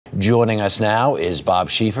Joining us now is Bob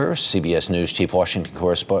Schieffer, CBS News Chief Washington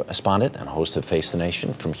Correspondent and host of Face the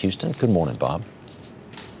Nation from Houston. Good morning, Bob.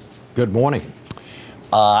 Good morning.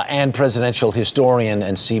 And presidential historian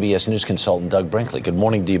and CBS News consultant Doug Brinkley. Good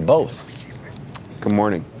morning to you both. Good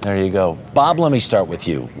morning. There you go. Bob, let me start with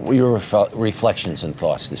you. Your reflections and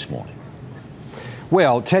thoughts this morning.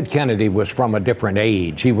 Well, Ted Kennedy was from a different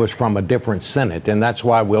age. He was from a different Senate, and that's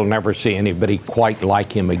why we'll never see anybody quite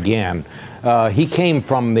like him again. He came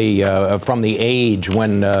from the age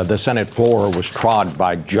when the Senate floor was trod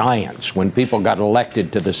by giants, when people got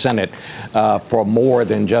elected to the Senate for more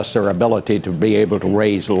than just their ability to be able to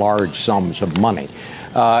raise large sums of money.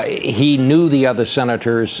 He knew the other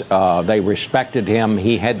senators. They respected him.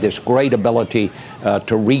 He had this great ability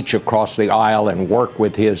to reach across the aisle and work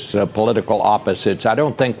with his political opposites. I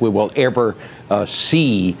don't think we will ever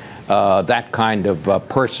see that kind of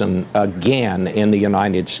person again in the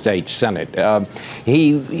United States Senate.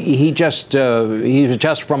 He was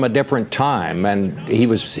just from a different time, and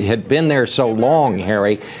had been there so long,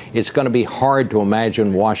 Harry. It's going to be hard to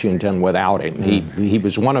imagine Washington without him. He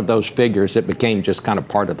was one of those figures that became just kind of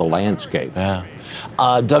part of the landscape. Yeah.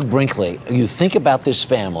 Doug Brinkley, you think about this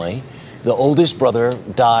family. The oldest brother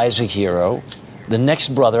dies a hero. The next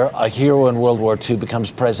brother, a hero in World War II,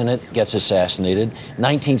 becomes president, gets assassinated.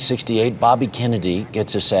 1968, Bobby Kennedy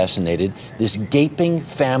gets assassinated. This gaping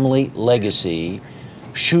family legacy,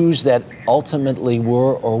 shoes that ultimately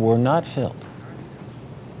were or were not filled.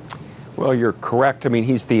 Well, you're correct. I mean,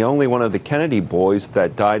 he's the only one of the Kennedy boys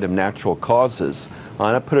that died of natural causes.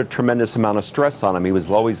 And that put a tremendous amount of stress on him. He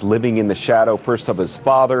was always living in the shadow, first of his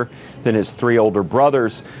father, then his three older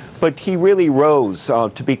brothers. But he really rose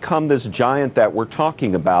to become this giant that we're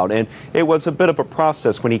talking about. And it was a bit of a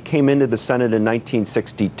process. When he came into the Senate in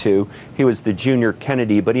 1962, he was the junior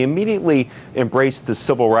Kennedy, but he immediately embraced the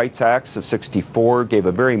Civil Rights Acts of '64, gave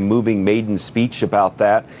a very moving maiden speech about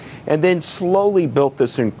that, and then slowly built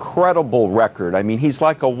this incredible record. I mean, he's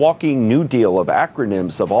like a walking New Deal of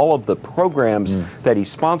acronyms of all of the programs that he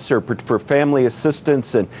sponsored for family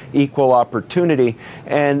assistance and equal opportunity.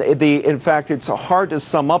 And in fact, it's hard to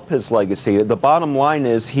sum up his legacy. The bottom line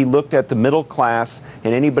is he looked at the middle class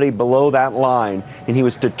and anybody below that line, and he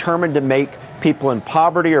was determined to make people in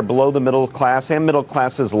poverty or below the middle class and middle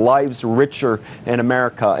classes' lives richer in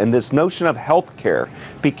America. And this notion of health care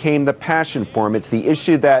became the passion for him. It's the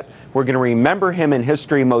issue that we're going to remember him in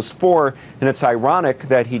history most for, and it's ironic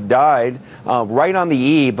that he died right on the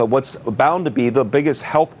eve of what's bound to be the biggest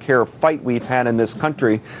health care fight we've had in this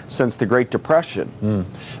country since the Great Depression.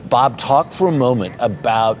 Bob, talk for a moment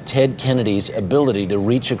about Ted Kennedy's ability to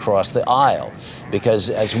reach across the aisle. Because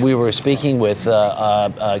as we were speaking with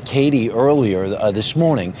Katie earlier this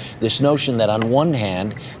morning, this notion that on one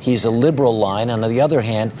hand, he's a liberal line, and on the other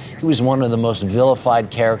hand, he was one of the most vilified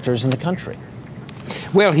characters in the country.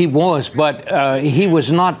 Well, he was, but he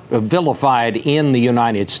was not vilified in the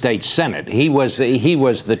United States Senate. He was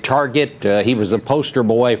the target. He was the poster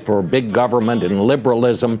boy for big government and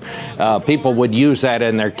liberalism. People would use that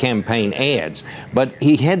in their campaign ads. But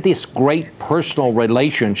he had this great personal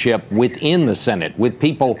relationship within the Senate with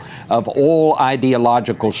people of all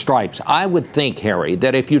ideological stripes. I would think, Harry,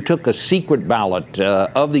 that if you took a secret ballot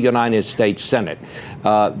of the United States Senate,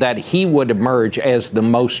 that he would emerge as the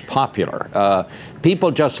most popular.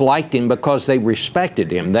 People just liked him because they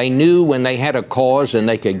respected him. They knew when they had a cause and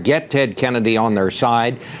they could get Ted Kennedy on their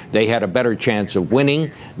side, they had a better chance of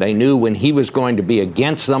winning. They knew when he was going to be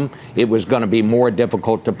against them, it was going to be more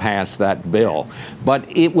difficult to pass that bill. But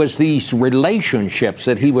it was these relationships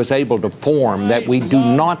that he was able to form that we do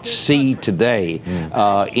not see today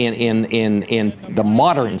in the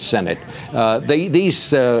modern Senate.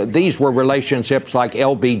 These were relationships like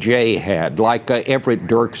LBJ had, like Everett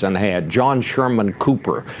Dirksen had, John Sherman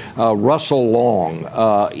Cooper, Russell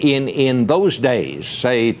Long. In those days,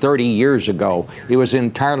 say 30 years ago, it was an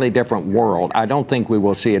entirely different world. I don't think we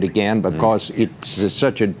will see it again because it's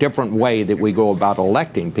such a different way that we go about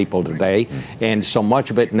electing people today. And so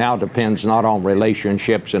much of it now depends not on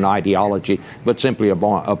relationships and ideology, but simply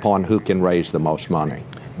upon who can raise the most money.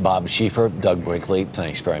 Bob Schieffer, Doug Brinkley,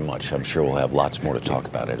 thanks very much. I'm sure we'll have lots more to talk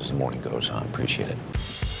about it as the morning goes on. Appreciate it.